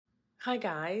Hi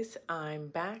guys, I'm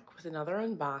back with another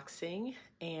unboxing,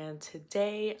 and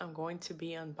today I'm going to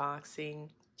be unboxing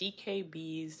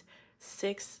DKB's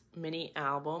sixth mini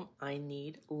album, I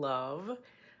Need Love.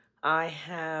 I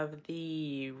have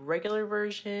the regular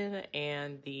version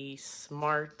and the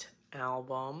smart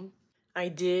album. I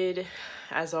did,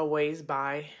 as always,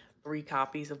 buy 3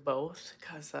 copies of both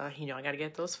because, I gotta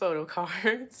get those photo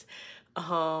cards.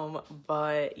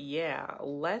 But yeah,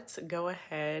 let's go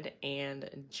ahead and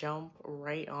jump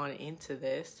right on into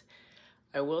this.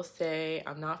 I will say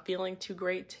I'm not feeling too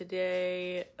great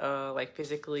today. Like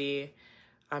physically,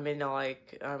 I'm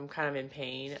kind of in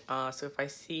pain. So if I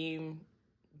seem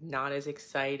not as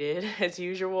excited as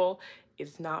usual,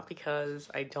 it's not because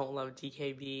I don't love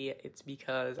DKB, it's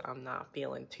because I'm not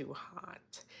feeling too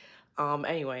hot.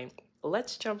 Anyway,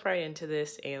 let's jump right into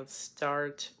this and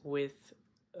start with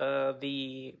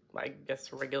I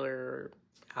guess, regular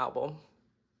album.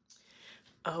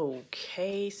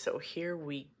 Okay, so here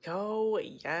we go.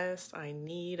 Yes, I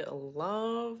Need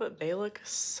Love. They look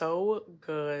so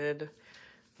good.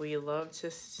 We love to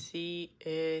see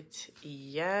it.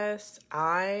 Yes,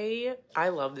 I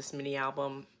love this mini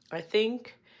album. I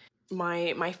think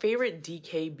my favorite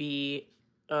DKB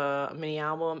mini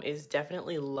album is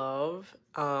definitely Love.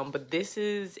 But this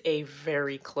is a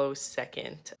very close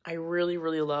second. I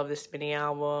really love this mini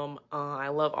album. I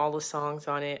love all the songs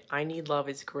on it. I Need Love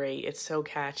is great. It's so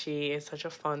catchy. It's such a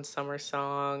fun summer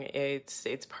song. It's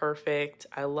perfect.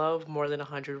 I love More Than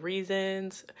 100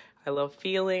 Reasons. I love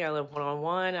Feeling. I love One on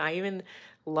One. I even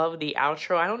love the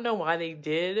outro. I don't know why they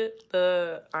did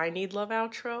the I Need Love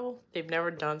outro. They've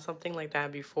never done something like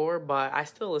that before, but I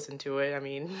still listen to it. I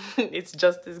mean, it's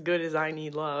just as good as I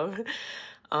Need Love.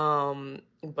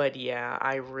 But yeah,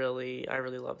 I really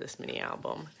love this mini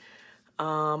album.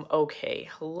 Okay,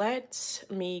 let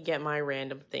me get my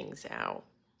random things out.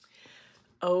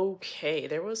 Okay,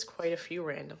 there was quite a few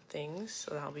random things,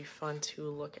 so that'll be fun to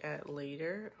look at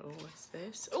later. Oh, what's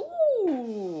this?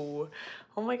 Ooh!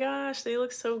 Oh my gosh, they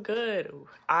look so good. Ooh,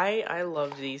 I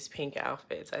love these pink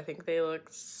outfits. I think they look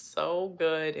so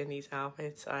good in these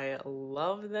outfits. I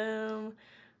love them.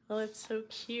 Oh, it's so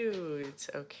cute.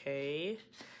 Okay,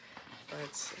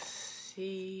 let's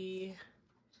see.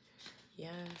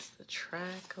 Yes, the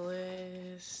track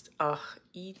list. Ugh,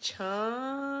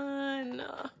 Ichan.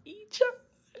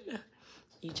 Ichan.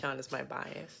 Ichan is my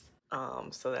bias.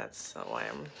 So that's why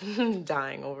I'm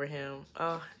dying over him.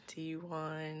 Oh,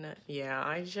 D1. Yeah,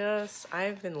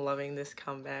 I've been loving this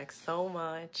comeback so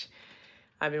much.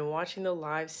 I've been watching the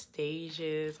live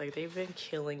stages. Like, they've been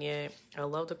killing it. I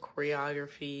love the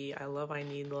choreography. I love I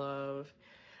Need Love.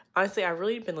 Honestly, I've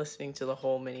really been listening to the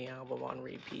whole mini album on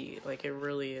repeat. Like, it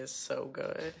really is so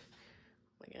good.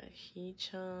 Oh my god,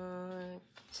 Hee-chan.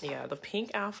 Yeah, the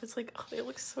pink outfits, like, oh, they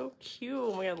look so cute.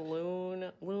 Oh my god,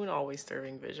 Loon. Loon always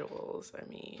serving visuals. I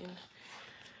mean,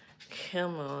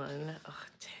 come on. Ugh,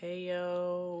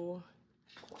 Teo.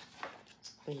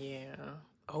 Yeah.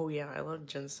 Oh yeah, I love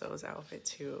Jinso's outfit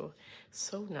too.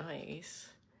 So nice.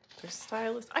 They're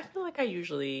stylists. I feel like I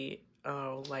usually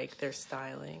like their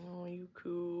styling. Oh,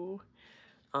 Yuku.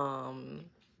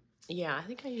 Yeah, I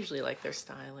think I usually like their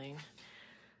styling.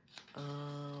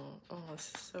 Oh,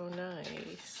 this is so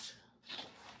nice.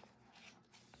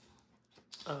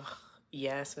 Ugh,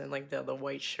 yes, and like the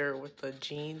white shirt with the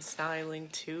jean styling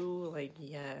too. Like,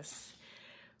 yes,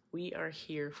 we are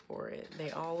here for it.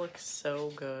 They all look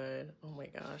so good. Oh my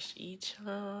gosh,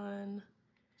 Ichan.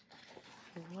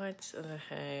 What the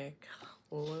heck?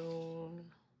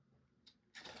 Loon.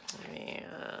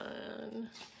 Man.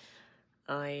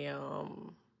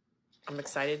 I'm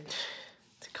excited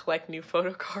to collect new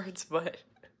photo cards, but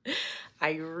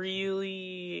I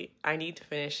need to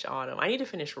finish Autumn. I need to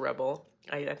finish Rebel.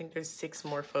 I think there's 6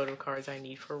 more photo cards I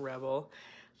need for Rebel.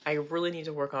 I really need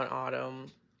to work on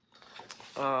Autumn.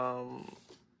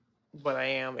 But I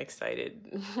am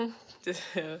excited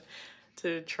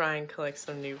to try and collect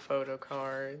some new photo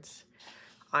cards.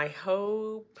 I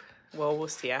hope, well, we'll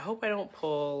see. I hope I don't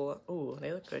pull, ooh,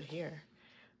 they look good here.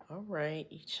 All right,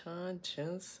 Ichan,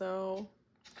 Jinso.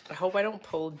 I hope I don't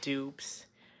pull dupes,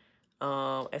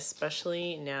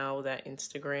 especially now that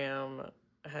Instagram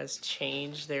has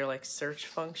changed their like search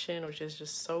function, which is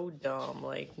just so dumb.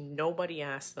 Like, nobody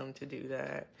asked them to do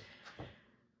that.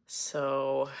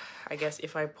 So I guess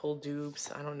if I pull dupes,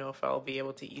 I don't know if I'll be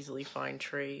able to easily find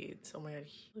trades. Oh my god,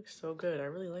 he looks so good. I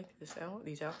really like these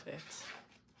outfits.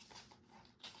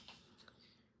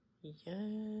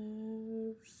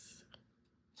 Yes.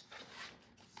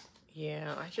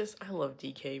 Yeah, I love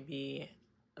DKB.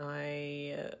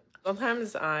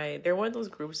 Sometimes they're one of those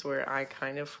groups where I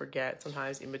kind of forget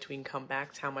sometimes in between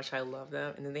comebacks how much I love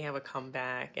them. And then they have a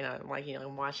comeback and I'm like,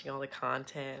 I'm watching all the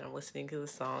content, I'm listening to the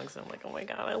songs. And I'm like, oh my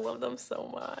God, I love them so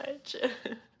much.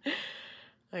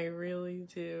 I really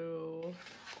do.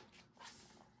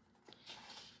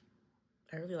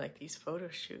 I really like these photo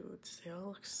shoots. They all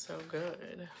look so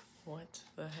good. What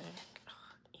the heck?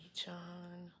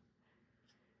 Echan.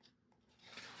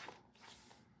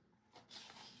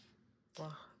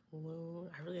 Oh, Lou.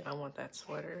 I want that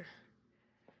sweater.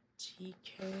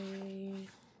 DK.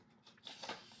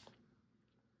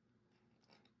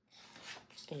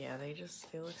 Yeah, they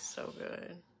look so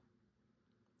good.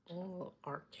 Oh,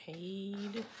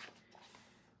 arcade.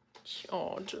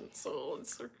 Oh, Jinsol,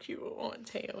 it's so cute. Oh,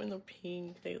 Teo in the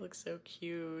pink. They look so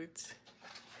cute.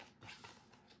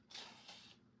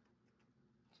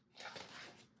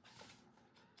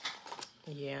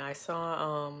 Yeah, I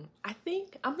saw,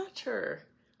 I'm not sure.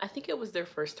 I think it was their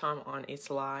first time on It's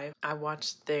Live. I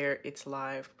watched their It's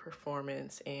Live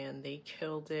performance and they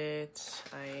killed it.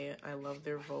 I love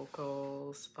their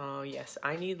vocals. Yes,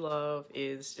 I Need Love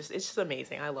it's just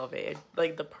amazing. I love it.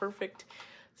 Like the perfect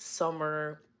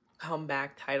summer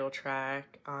comeback title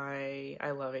track. I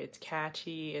love it. It's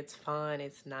catchy, it's fun,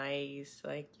 it's nice.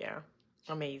 Like, yeah,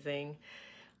 amazing.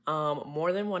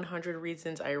 More Than 100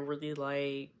 Reasons I really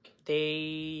like.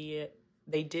 They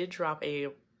did drop a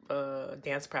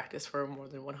dance practice for More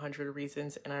Than 100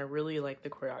 Reasons and I really like the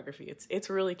choreography. It's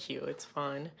really cute. It's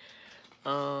fun.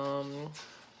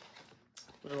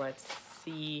 Let's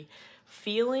see.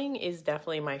 Feeling is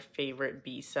definitely my favorite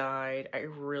B-side. I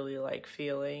really like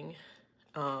Feeling.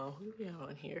 Who do we have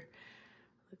on here?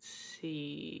 Let's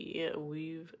see.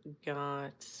 We've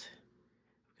got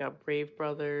Brave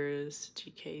Brothers,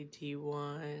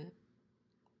 GKD1.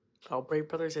 Oh, Brave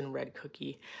Brothers and Red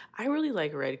Cookie. I really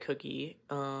like Red Cookie.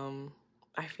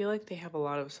 I feel like they have a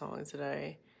lot of songs that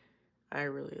I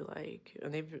really like,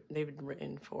 and they've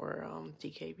written for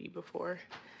DKB before.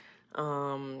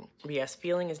 But yes,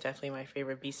 Feeling is definitely my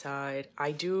favorite B-side.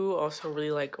 I do also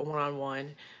really like One on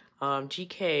One.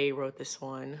 GK wrote this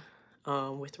one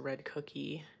with Red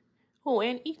Cookie. Oh,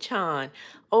 and Echan.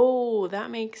 Oh, that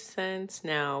makes sense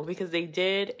now because they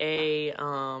did a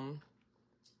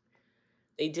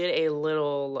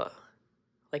little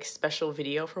like special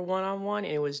video for One on One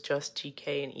and it was just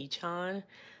GK and Echan.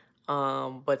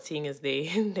 But seeing as they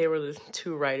they were the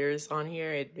two writers on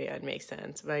here, it makes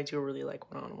sense. But I do really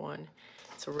like One on One.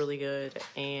 It's really good.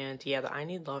 And yeah, the I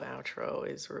Need Love outro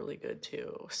is really good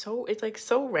too. So it's like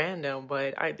so random,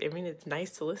 but I mean it's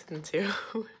nice to listen to.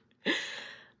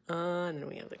 And then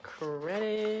we have the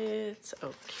credits.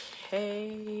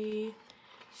 Okay.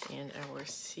 And our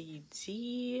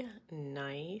CD.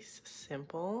 Nice,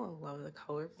 simple. I love the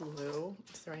color blue.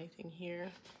 Is there anything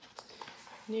here?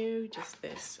 No, just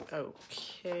this.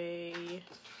 Okay.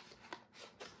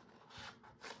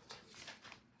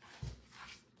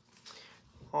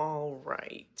 All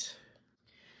right.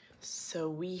 So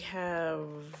we have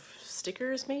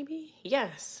stickers, maybe?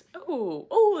 Yes.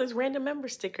 Oh, there's random member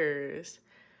stickers.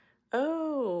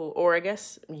 Oh, or I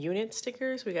guess unit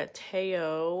stickers. We got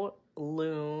Teo,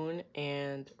 Loon,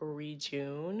 and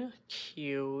Rejune.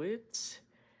 Cute.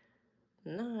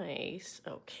 Nice.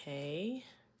 Okay.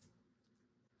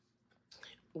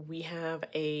 We have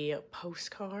a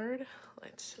postcard.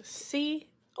 Let's see.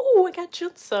 Oh, I got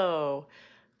Jutsu.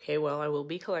 Okay, well, I will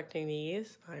be collecting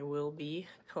these. I will be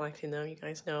collecting them. You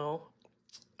guys know.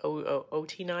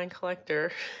 OT9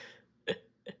 collector.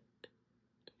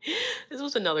 This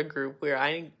was another group where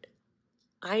I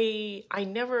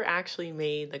never actually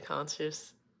made the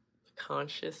conscious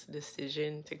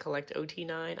decision to collect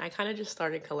OT9. I kind of just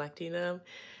started collecting them.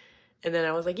 And then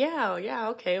I was like, yeah,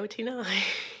 okay, OT9.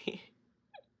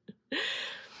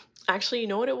 Actually, you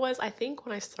know what it was? I think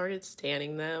when I started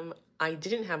standing them, I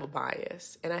didn't have a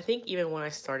bias. And I think even when I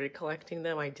started collecting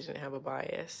them, I didn't have a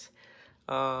bias.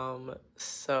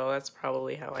 So that's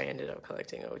probably how I ended up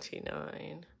collecting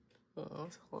OT9. Oh,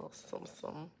 it's a little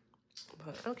some.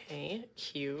 But okay,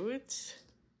 cute.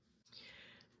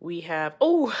 We have,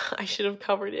 oh, I should have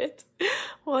covered it.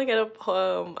 Well, I got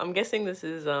a, I'm guessing this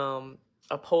is a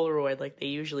Polaroid like they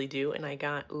usually do. And I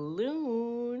got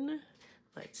Loon.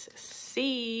 Let's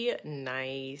see.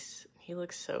 Nice. He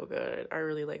looks so good. I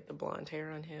really like the blonde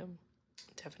hair on him.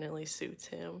 Definitely suits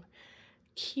him.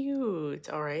 Cute.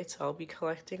 All right, so I'll be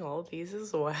collecting all of these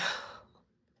as well.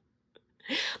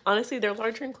 Honestly, their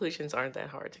larger inclusions aren't that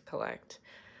hard to collect.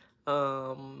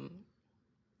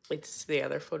 It's the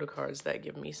other photo cards that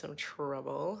give me some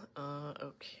trouble.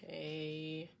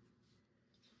 Okay.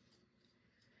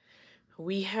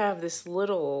 We have this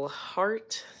little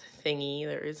heart thingy.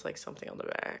 There is like something on the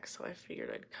back, so I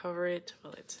figured I'd cover it.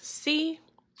 Well, let's see.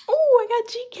 Oh, I got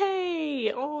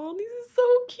GK. Oh, these are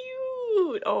so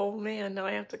cute. Oh man, now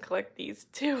I have to collect these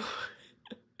too.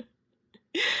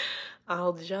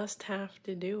 I'll just have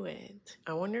to do it.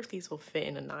 I wonder if these will fit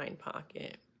in a 9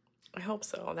 pocket. I hope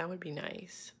so. That would be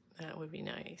nice. That would be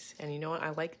nice. And you know what?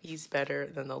 I like these better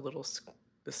than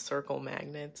the circle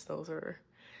magnets. Those are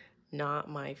not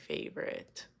my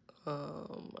favorite.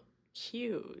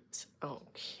 Cute.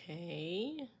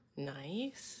 Okay.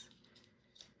 Nice.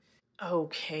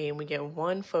 Okay, and we get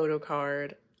one photo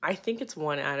card. I think it's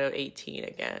 1 out of 18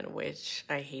 again, which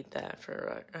I hate that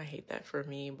for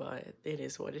me, but it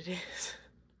is what it is.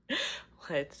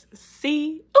 Let's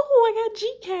see. Oh, I got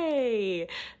GK.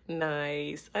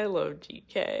 Nice. I love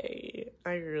GK.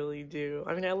 I really do.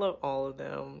 I mean, I love all of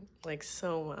them like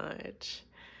so much.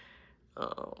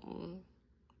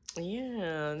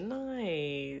 Yeah,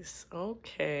 nice.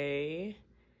 Okay.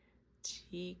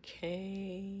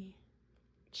 GK.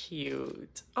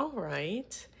 Cute. All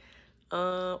right.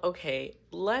 Okay,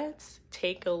 let's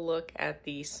take a look at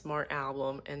the Smart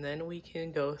album and then we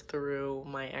can go through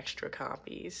my extra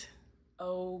copies.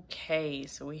 Okay,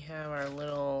 so we have our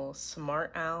little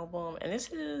Smart album, and this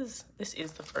is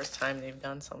the first time they've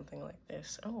done something like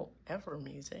this. Oh, Ever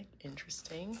Music,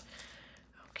 interesting.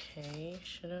 Okay,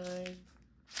 should I?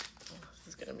 Oh, this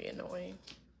is gonna be annoying.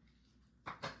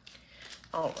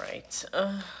 All right,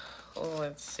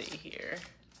 let's see here.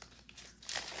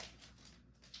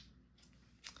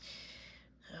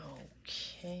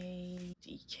 Okay,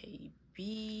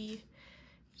 DKB.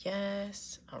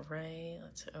 Yes. All right.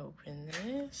 Let's open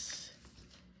this.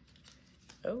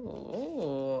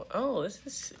 Oh, this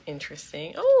is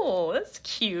interesting. Oh, that's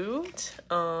cute.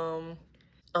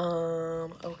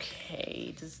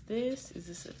 Okay. Is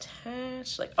this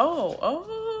attached? Like,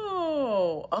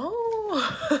 oh.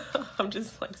 I'm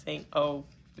just like saying,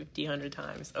 50, 100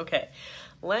 times. Okay.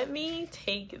 Let me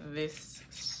take this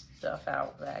stuff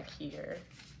out back here.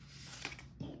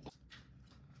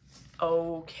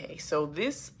 Okay, so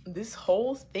this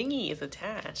whole thingy is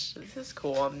attached. This is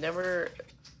cool. I've never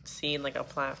seen like a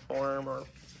platform or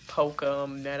polka,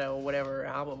 meta, whatever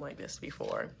album like this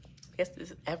before. I guess this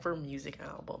is Ever Music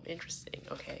album. Interesting.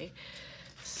 Okay,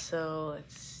 so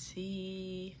let's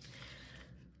see.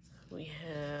 We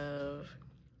have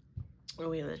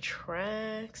the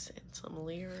tracks and some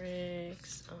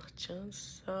lyrics. Oh,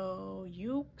 just so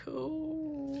you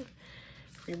cool.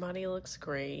 Everybody looks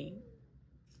great.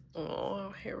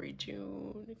 Oh, Harry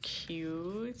June,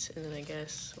 cute. And then I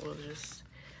guess we'll just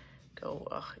go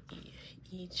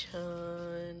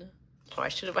Echan. Oh, I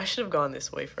should have gone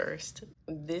this way first.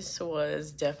 This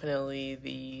was definitely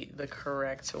the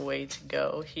correct way to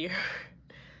go here.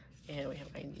 And we have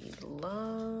I Need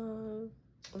Love.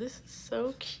 This is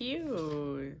so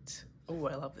cute. Oh,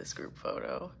 I love this group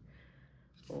photo.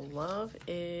 Love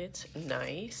it.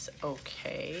 Nice.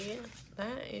 Okay,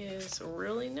 that is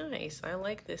really nice. I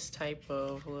like this type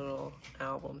of little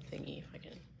album thingy. If I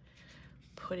can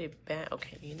put it back.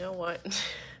 Okay, you know what?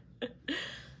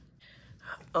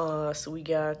 So we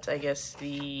got, I guess,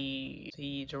 the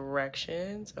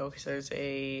directions. Okay, so there's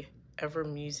a Ever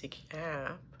Music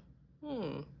app.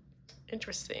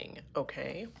 Interesting.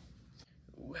 Okay,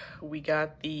 we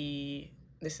got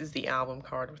this is the album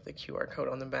card with the QR code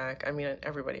on the back. I mean,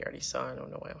 everybody already saw it. I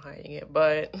don't know why I'm hiding it,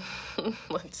 but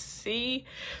let's see.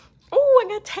 Oh, I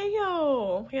got Teo.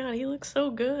 Oh my God, he looks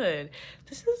so good.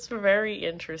 This is very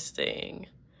interesting.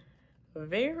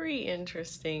 Very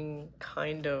interesting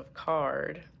kind of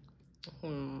card.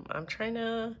 I'm trying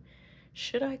to,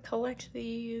 should I collect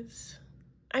these?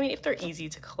 I mean, if they're easy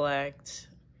to collect,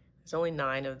 there's only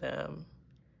 9 of them.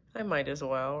 I might as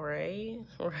well, right?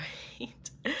 Right.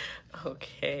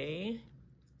 Okay.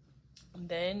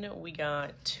 Then we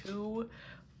got 2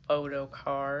 photo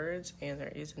cards, and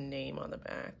there is a name on the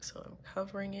back, so I'm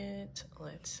covering it.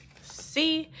 Let's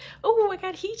see. Oh, I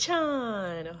got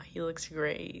Hee-chan. Oh, he looks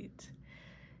great.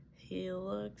 He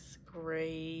looks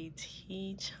great.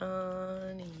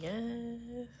 Hee-chan,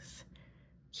 yes.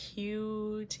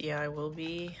 Cute. Yeah, I will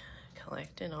be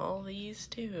collecting all these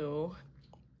too.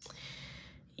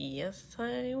 Yes,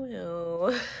 I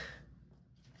will.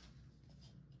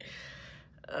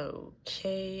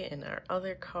 Okay, and our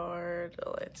other card,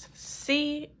 let's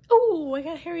see. Oh, I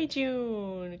got Harry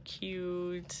June.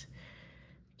 Cute.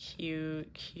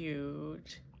 Cute,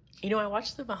 cute. You know, I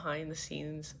watched the behind the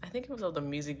scenes. I think it was of the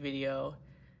music video.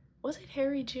 Was it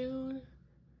Harry June?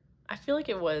 I feel like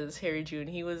it was Harry June.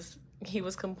 He was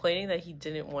complaining that he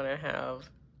didn't want to have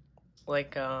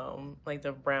like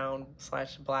the brown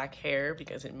slash black hair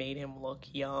because it made him look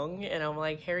young. And I'm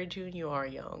like, Harry June, you are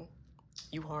young.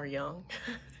 You are young.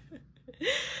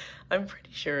 I'm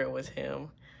pretty sure it was him.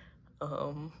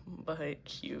 But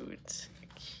cute.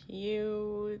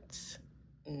 Cute.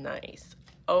 Nice.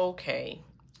 Okay.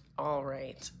 All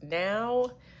right.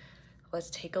 Now let's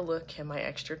take a look at my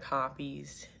extra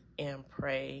copies and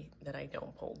pray that I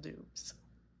don't pull dupes.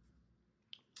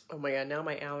 Oh my god, now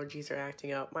my allergies are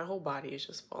acting up. My whole body is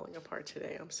just falling apart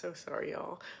today. I'm so sorry,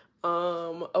 y'all.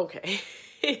 Okay.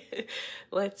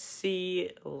 Let's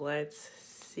see.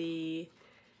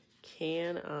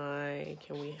 Can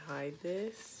we hide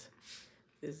this?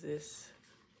 Is this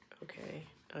okay?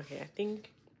 Okay, I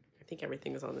think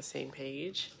everything is on the same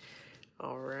page.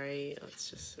 All right, let's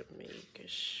just make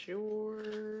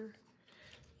sure.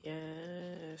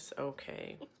 Yes,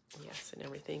 okay. Yes, and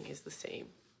everything is the same.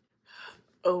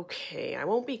 Okay, I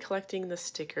won't be collecting the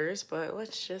stickers, but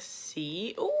let's just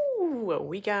see. Ooh,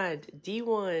 we got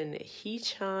D1,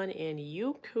 Hee-chan, and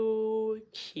Yuku.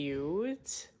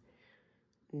 Cute.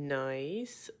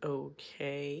 Nice.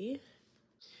 Okay.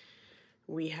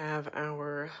 We have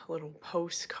our little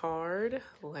postcard.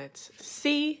 Let's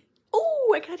see.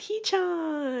 Ooh, I got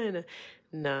Hee-chan.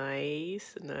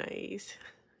 Nice, nice.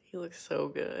 He looks so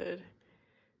good.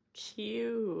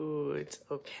 Cute.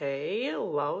 Okay,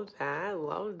 love that,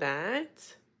 love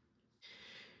that.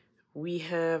 We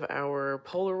have our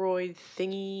Polaroid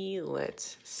thingy.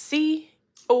 Let's see.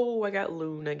 Oh, I got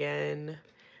Loon again.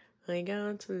 I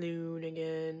got Loon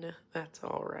again. That's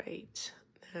all right.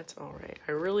 That's all right.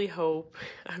 I really hope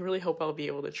I'll be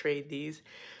able to trade these.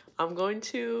 I'm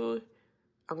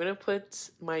gonna put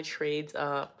my trades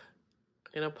up.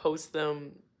 I'm gonna post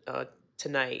them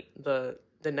tonight, the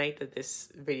night that this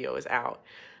video is out.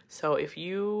 So if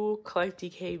you collect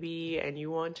DKB and you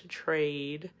want to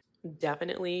trade,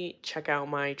 definitely check out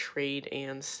my trade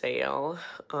and sale.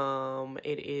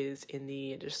 It is in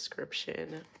the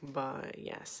description, but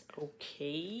yes.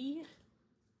 Okay.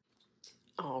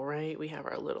 All right, we have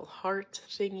our little heart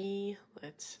thingy.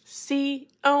 Let's see.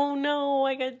 Oh no,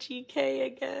 I got GK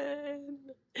again.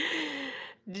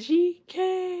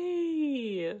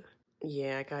 GK.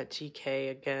 Yeah, I got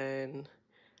GK again.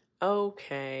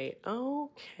 Okay,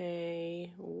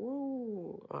 okay.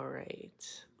 Woo. All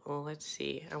right. Well, let's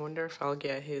see. I wonder if I'll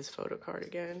get his photo card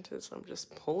again since I'm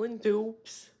just pulling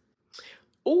dupes.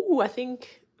 Oh, I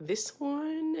think this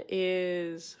one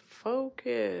is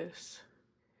Focus.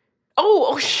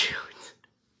 Oh, shoot.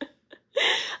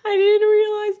 I didn't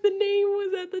realize the name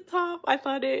was at the top. I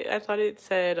thought it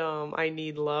said I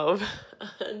need love.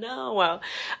 No, well,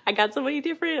 I got somebody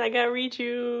different. I got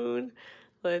Rejune.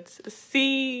 Let's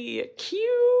see.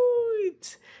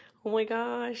 Cute. Oh my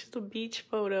gosh, it's a beach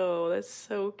photo. That's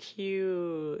so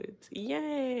cute.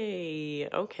 Yay.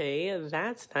 Okay,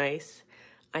 that's nice.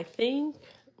 I think,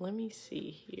 let me see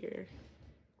here.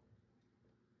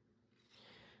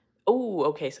 Oh,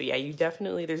 okay. So yeah,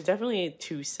 there's definitely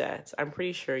 2 sets. I'm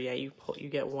pretty sure, yeah, you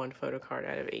get 1 photo card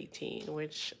out of 18,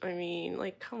 which, I mean,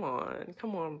 like, come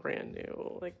on, brand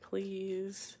new. Like,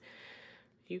 please.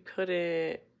 We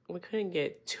couldn't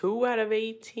get 2 out of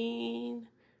 18.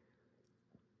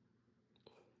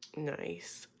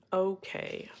 Nice.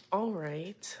 Okay. All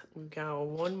right. We got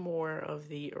 1 more of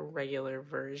the regular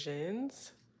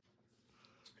versions.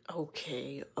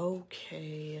 Okay.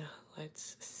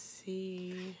 Let's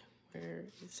see. Where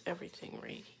is everything?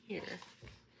 Right here.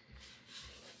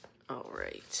 All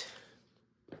right.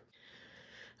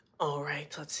 All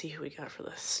right, let's see who we got for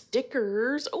the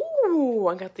stickers. Oh,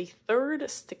 I got the 3rd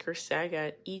sticker set. I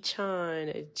got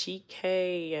Ichan,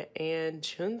 GK, and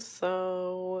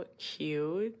Junso.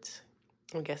 Cute.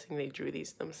 I'm guessing they drew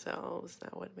these themselves.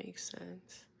 That would make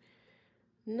sense.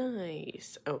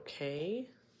 Nice.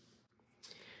 Okay.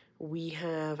 We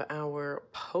have our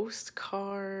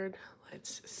postcard.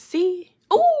 Let's see.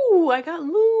 Oh, I got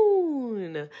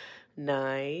Loon.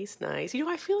 Nice, nice. You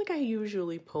know, I feel like I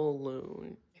usually pull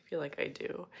Loon. I feel like I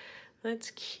do.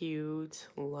 That's cute.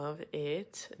 Love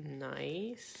it.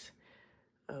 Nice.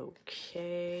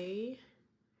 Okay.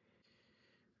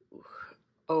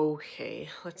 Okay,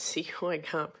 let's see who I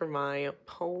got for my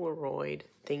Polaroid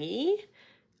thingy.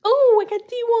 Oh, I got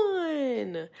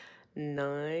D1.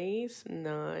 Nice,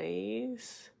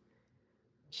 nice.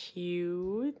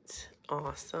 Cute.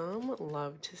 Awesome.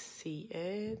 Love to see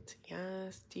it.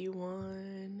 Yes,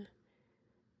 D1.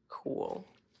 Cool.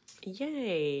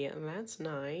 Yay, that's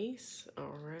nice.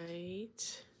 All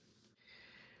right.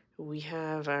 We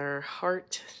have our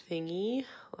heart thingy.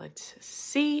 Let's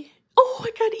see. Oh,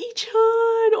 I got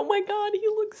Ichan. Oh my god, he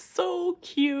looks so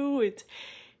cute.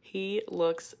 He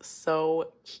looks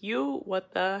so cute.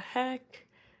 What the heck?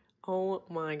 Oh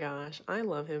my gosh, I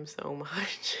love him so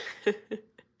much.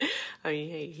 I mean,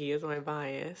 hey, he is my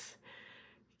bias.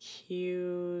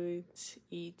 Cute,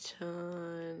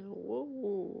 Ichan.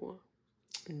 Whoa.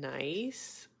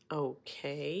 Nice.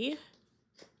 Okay.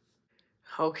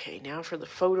 Okay, now for the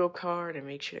photo card, and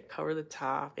make sure to cover the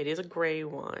top. It is a gray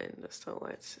one, so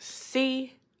let's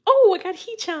see. Oh, I got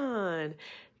Hee-chan.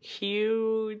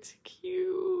 Cute,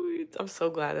 cute. I'm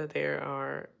so glad that there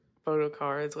are photo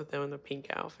cards with them in the pink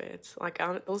outfits. Like,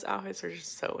 those outfits are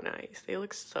just so nice. They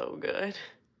look so good.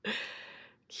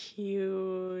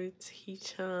 Cute,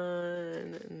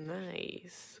 Hee-chan.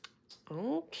 Nice.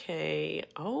 Okay,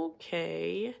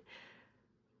 okay.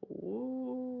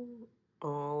 Ooh.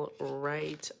 All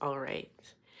right, all right.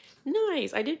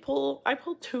 Nice. I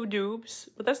pulled two dupes,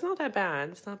 but that's not that bad.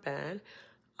 It's not bad.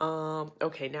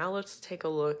 Okay, now let's take a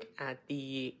look at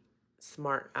the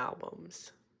smart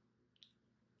albums.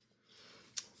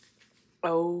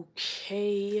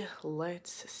 Okay,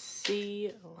 let's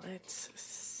see. Let's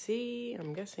see.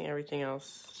 I'm guessing everything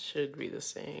else should be the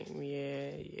same.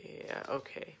 Yeah.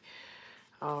 Okay.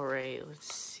 All right,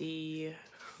 let's see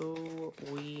who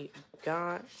we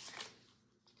got.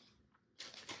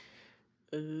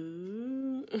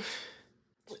 Ooh.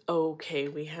 Okay,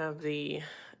 we have the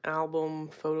album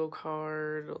photo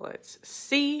card. Let's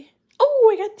see. Oh,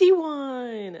 I got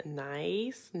D1.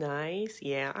 Nice, nice.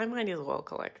 Yeah, I might as well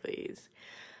collect these.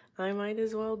 I might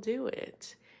as well do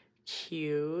it.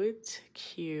 Cute,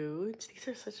 cute. These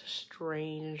are such a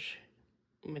strange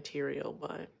material,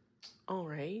 but all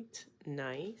right.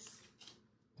 Nice.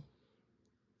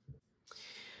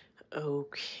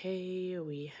 Okay,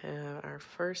 we have our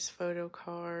first photo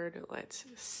card. Let's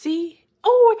see.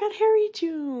 Oh, I got Harry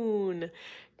June.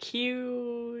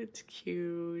 Cute,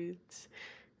 cute.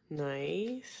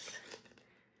 Nice.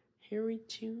 Harry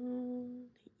June.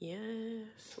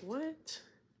 Yes. What?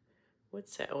 What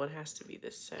set? Oh, it has to be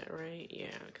this set, right?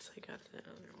 Yeah, because I got the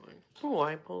other one. Oh,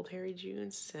 I pulled Harry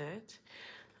June's set.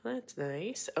 That's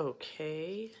nice.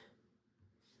 Okay.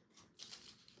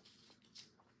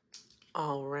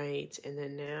 All right, and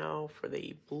then now for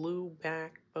the blue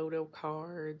back photo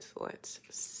cards. Let's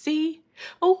see.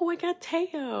 Oh, I got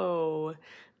Teo.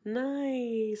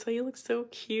 Nice. Oh, you look so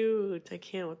cute. I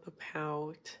can't with the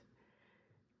pout.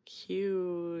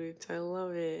 Cute. I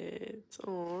love it.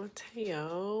 Oh,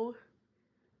 Teo.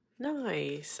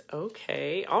 Nice.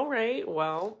 Okay. All right.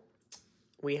 Well,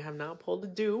 we have now pulled a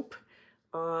dupe.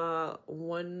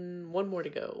 One more to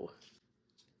go.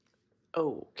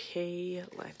 Okay,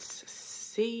 let's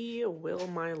see. Will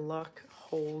my luck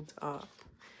hold up?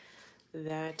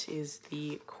 That is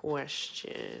the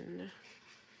question.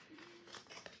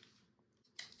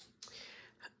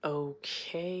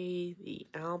 Okay, the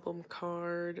album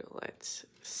card. Let's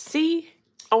see.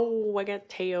 Oh, I got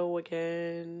Teo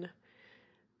again.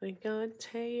 I got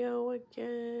Teo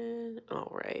again.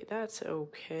 All right, that's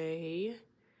okay.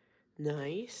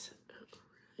 Nice. All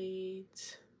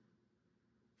right.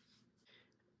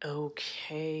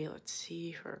 Okay, let's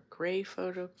see for a gray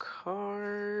photo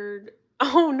card.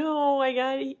 Oh no, I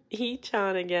got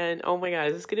Hee-chan again. Oh my god,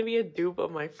 is this gonna be a dupe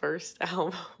of my first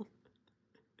album?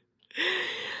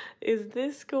 Is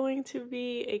this going to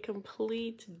be a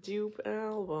complete dupe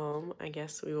album? I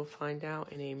guess we will find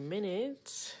out in a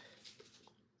minute.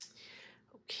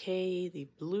 Okay, the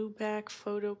blue back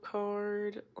photo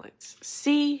card. Let's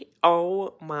see.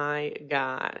 Oh my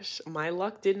gosh, my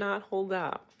luck did not hold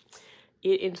up.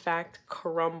 It, in fact,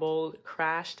 crumbled,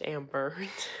 crashed, and burned.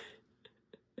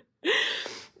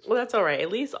 Well, that's all right.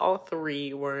 At least all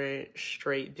three weren't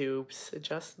straight dupes,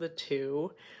 just the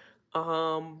two.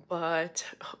 But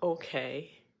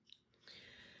okay.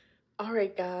 All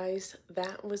right, guys,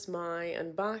 that was my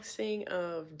unboxing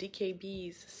of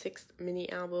DKB's 6th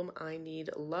mini album, I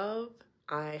Need Love.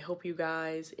 I hope you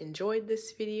guys enjoyed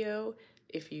this video.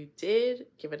 If you did,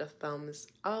 give it a thumbs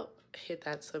up, hit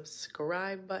that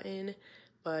subscribe button.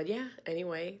 But yeah,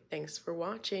 anyway, thanks for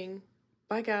watching.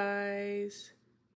 Bye, guys.